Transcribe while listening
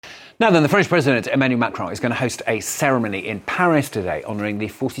Now then, the French President, Emmanuel Macron, is going to host a ceremony in Paris today honouring the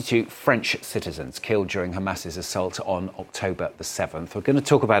 42 French citizens killed during Hamas's assault on October the 7th. We're going to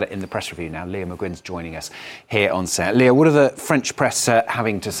talk about it in the press review now. Leah McGuinn's joining us here on set. Leah, what are the French press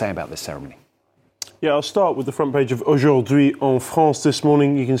having to say about this ceremony? Yeah, I'll start with the front page of Aujourd'hui en France this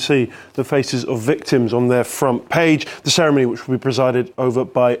morning. You can see the faces of victims on their front page. The ceremony, which will be presided over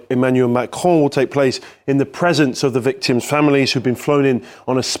by Emmanuel Macron, will take place in the presence of the victims' families who've been flown in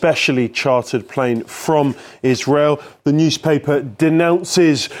on a specially chartered plane from Israel. The newspaper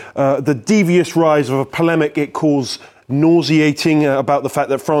denounces the devious rise of a polemic it calls nauseating about the fact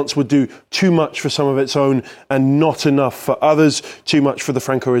that France would do too much for some of its own and not enough for others, too much for the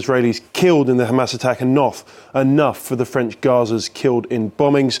Franco-Israelis killed in the Hamas attack and not enough for the French Gazas killed in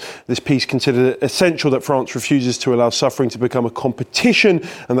bombings. This piece considered it essential that France refuses to allow suffering to become a competition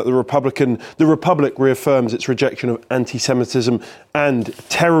and that the Republic reaffirms its rejection of anti-Semitism and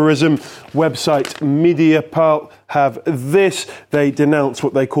terrorism. Website Mediapart have this. They denounce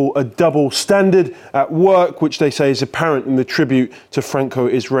what they call a double standard at work, which they say is apparent in the tribute to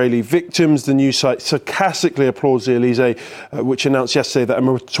Franco-Israeli victims. The news site sarcastically applauds the Elysée, which announced yesterday that a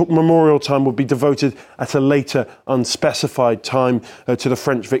memorial time will be devoted at a later unspecified time to the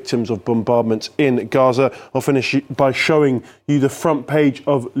French victims of bombardments in Gaza. I'll finish by showing you the front page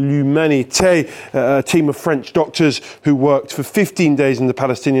of L'Humanité, a team of French doctors who worked for 15 days in the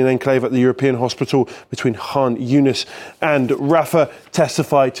Palestinian enclave at the European hospital between Khan Yunis and Rafah,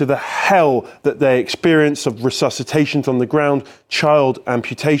 testify to the hell that they experienced of resuscitations on the ground, child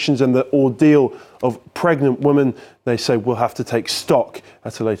amputations and the ordeal of pregnant women. They say we'll have to take stock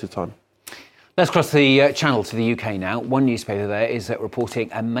at a later time. Let's cross the channel to the UK now. One newspaper there is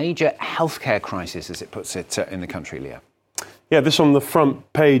reporting a major healthcare crisis, as it puts it, in the country, Leah. Yeah, this on the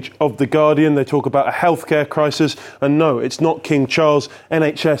front page of The Guardian. They talk about a healthcare crisis. And no, it's not King Charles.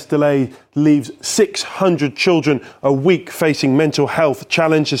 NHS delay leaves 600 children a week facing mental health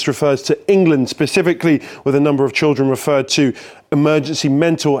challenge. This refers to England specifically, with a number of children referred to emergency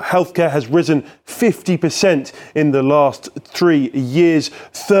mental health care has risen 50% in the last 3 years.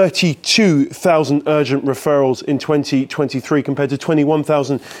 32,000 urgent referrals in 2023 compared to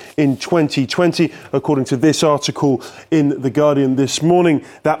 21,000 in 2020, according to this article in The Guardian this morning.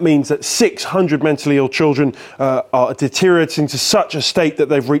 That means that 600 mentally ill children are deteriorating to such a state that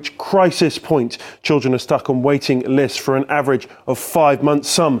they've reached crisis point. Children are stuck on waiting lists for an average of 5 months,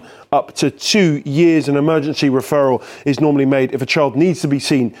 some up to 2 years. An emergency referral is normally made if a child needs to be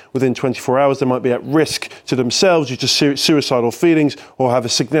seen within 24 hours. They might be at risk to themselves due to suicidal feelings or have a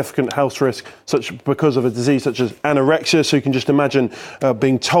significant health risk because of a disease such as anorexia. So you can just imagine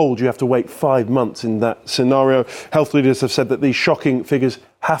being told you have to wait 5 months in that scenario. Health leaders have said that these shocking figures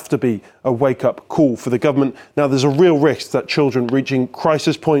have to be a wake-up call for the government. Now, there's a real risk that children reaching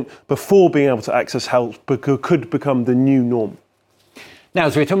crisis point before being able to access help could become the new norm. Now,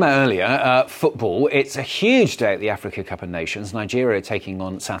 as we were talking about earlier, football, it's a huge day at the Africa Cup of Nations. Nigeria taking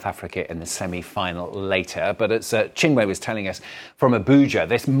on South Africa in the semi-final later. But as Chinwe was telling us from Abuja,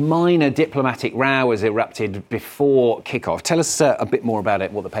 this minor diplomatic row has erupted before kickoff. Tell us a bit more about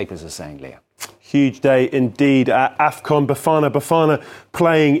it, what the papers are saying, Leah. Huge day indeed at AFCON. Bafana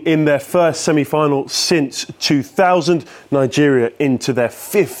playing in their first semi-final since 2000. Nigeria into their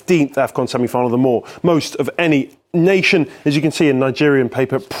 15th AFCON semi-final, the most of any nation. As you can see in Nigerian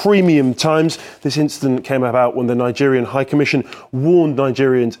paper Premium Times, this incident came about when the Nigerian High Commission warned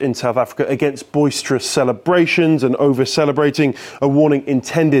Nigerians in South Africa against boisterous celebrations and over-celebrating, a warning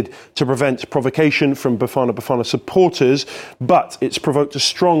intended to prevent provocation from Bafana supporters. But it's provoked a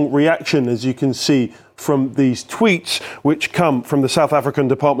strong reaction, as you can see from these tweets, which come from the South African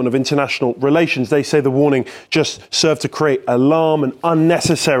Department of International Relations. They say the warning just served to create alarm and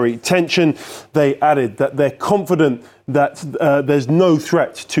unnecessary tension. They added that they're confident that there's no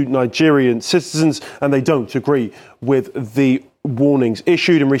threat to Nigerian citizens, and they don't agree with the warnings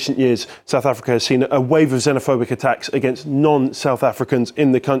issued. In recent years, South Africa has seen a wave of xenophobic attacks against non-South Africans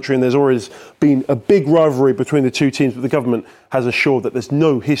in the country, and there's always been a big rivalry between the two teams, but the government has assured that there's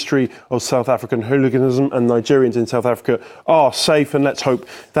no history of South African hooliganism and Nigerians in South Africa are safe, and let's hope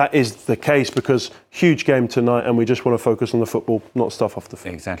that is the case, because huge game tonight and we just want to focus on the football, not stuff off the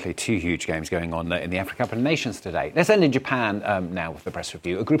field. Exactly, two huge games going on in the Africa Cup of Nations today. Let's end in Japan now with the press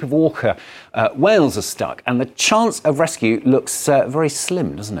review. A group of orca whales are stuck and the chance of rescue looks very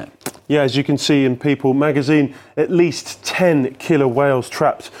slim, doesn't it? Yeah, as you can see in People magazine, at least 10 killer whales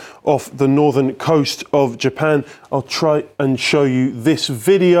trapped off the northern coast of Japan. I'll try and show you this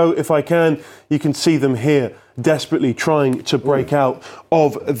video if I can. You can see them here desperately trying to break out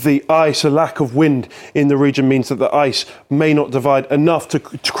of the ice. A lack of wind in the region means that the ice may not divide enough to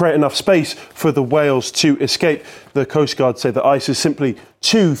create enough space for the whales to escape. The Coast Guard say the ice is simply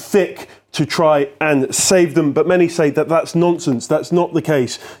too thick to try and save them, but many say that that's nonsense. That's not the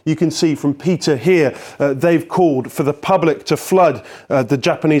case. You can see from Peter here, they've called for the public to flood the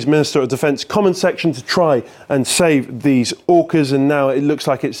Japanese Minister of Defence comment section to try and save these orcas, and now it looks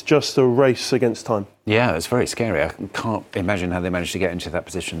like it's just a race against time. Yeah, it's very scary. I can't imagine how they managed to get into that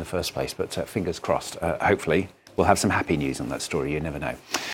position in the first place, but fingers crossed. Hopefully we'll have some happy news on that story. You never know.